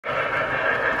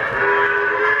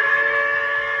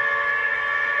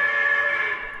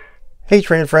Hey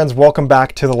train friends, welcome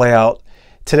back to the layout.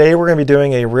 Today we're going to be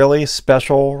doing a really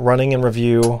special running and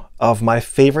review of my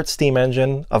favorite steam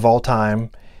engine of all time.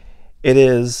 It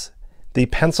is the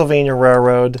Pennsylvania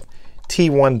Railroad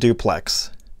T1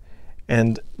 Duplex.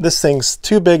 And this thing's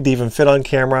too big to even fit on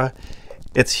camera.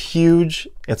 It's huge,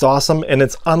 it's awesome, and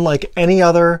it's unlike any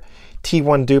other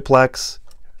T1 Duplex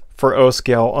for O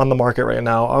scale on the market right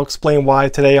now. I'll explain why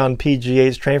today on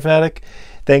PghTrainFanatic.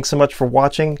 Thanks so much for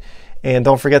watching. And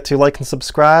don't forget to like and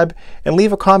subscribe and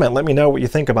leave a comment. Let me know what you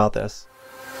think about this.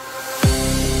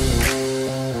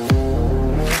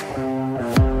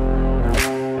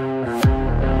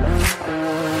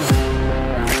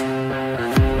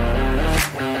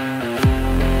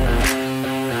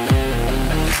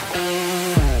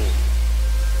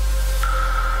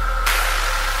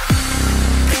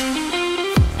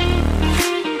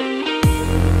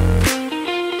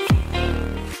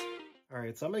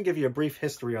 So I'm going to give you a brief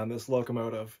history on this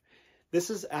locomotive. This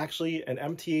is actually an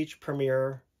MTH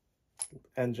Premier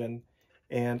engine,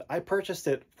 and I purchased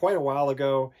it quite a while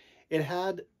ago. It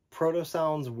had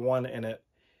Protosounds 1 in it,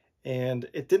 and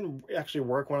it didn't actually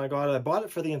work when I got it. I bought it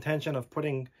for the intention of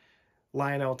putting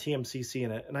Lionel TMCC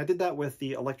in it, and I did that with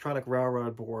the electronic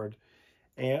railroad board.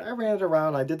 And I ran it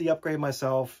around, I did the upgrade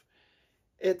myself.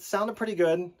 It sounded pretty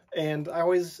good, and I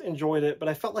always enjoyed it, but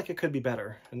I felt like it could be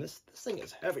better. And this thing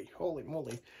is heavy. Holy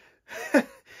moly.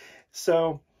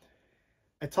 So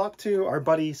I talked to our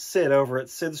buddy Sid over at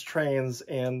Sid's Trains,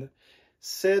 and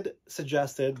Sid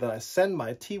suggested that I send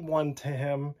my T1 to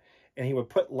him, and he would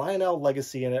put Lionel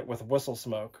Legacy in it with whistle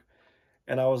smoke.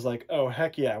 And I was like, oh,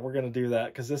 heck yeah, we're going to do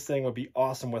that, because this thing would be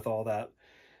awesome with all that.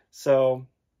 So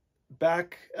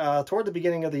back toward the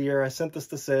beginning of the year, I sent this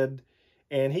to Sid,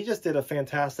 and he just did a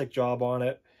fantastic job on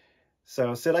it.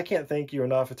 So Sid, I can't thank you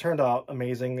enough. It turned out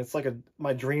amazing. It's like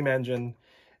my dream engine.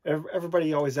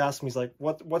 Everybody always asks me, he's like,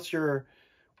 what's your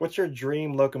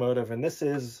dream locomotive? And this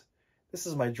is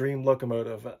my dream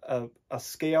locomotive, a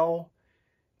scale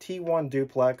T1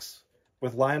 Duplex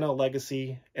with Lionel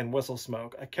Legacy and whistle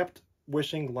smoke. I kept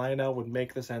wishing Lionel would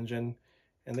make this engine,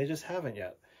 and they just haven't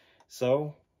yet.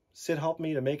 So Sid helped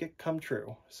me to make it come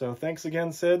true. So thanks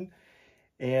again, Sid.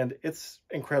 And it's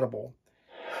incredible.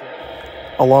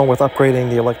 Along with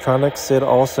upgrading the electronics, Sid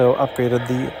also upgraded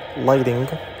the lighting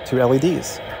to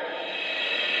LEDs.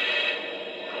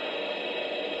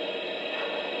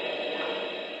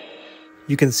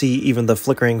 You can see even the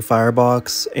flickering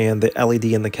firebox and the LED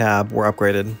in the cab were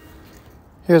upgraded.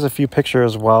 Here's a few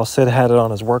pictures while Sid had it on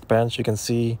his workbench. You can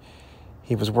see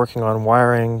he was working on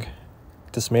wiring,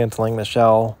 dismantling the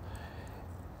shell,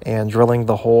 and drilling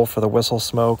the hole for the whistle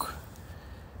smoke,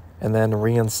 and then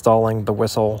reinstalling the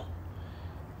whistle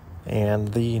and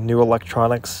the new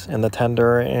electronics in the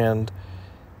tender and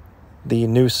the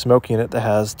new smoke unit that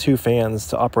has 2 fans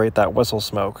to operate that whistle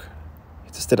smoke.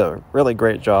 He just did a really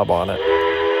great job on it.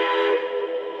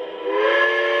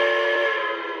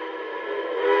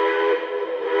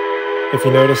 If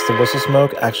you notice, the whistle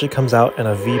smoke actually comes out in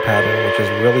a V pattern, which is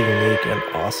really unique and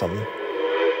awesome.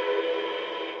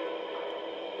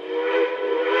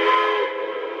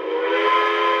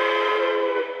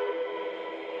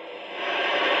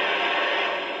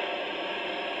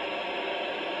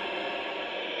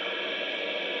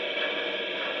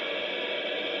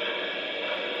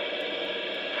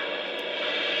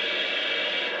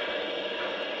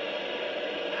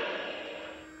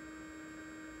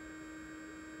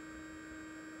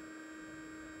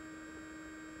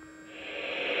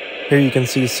 Here you can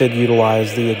see Sid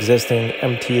utilize the existing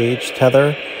MTH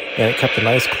tether, and it kept a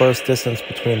nice close distance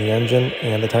between the engine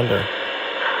and the tender.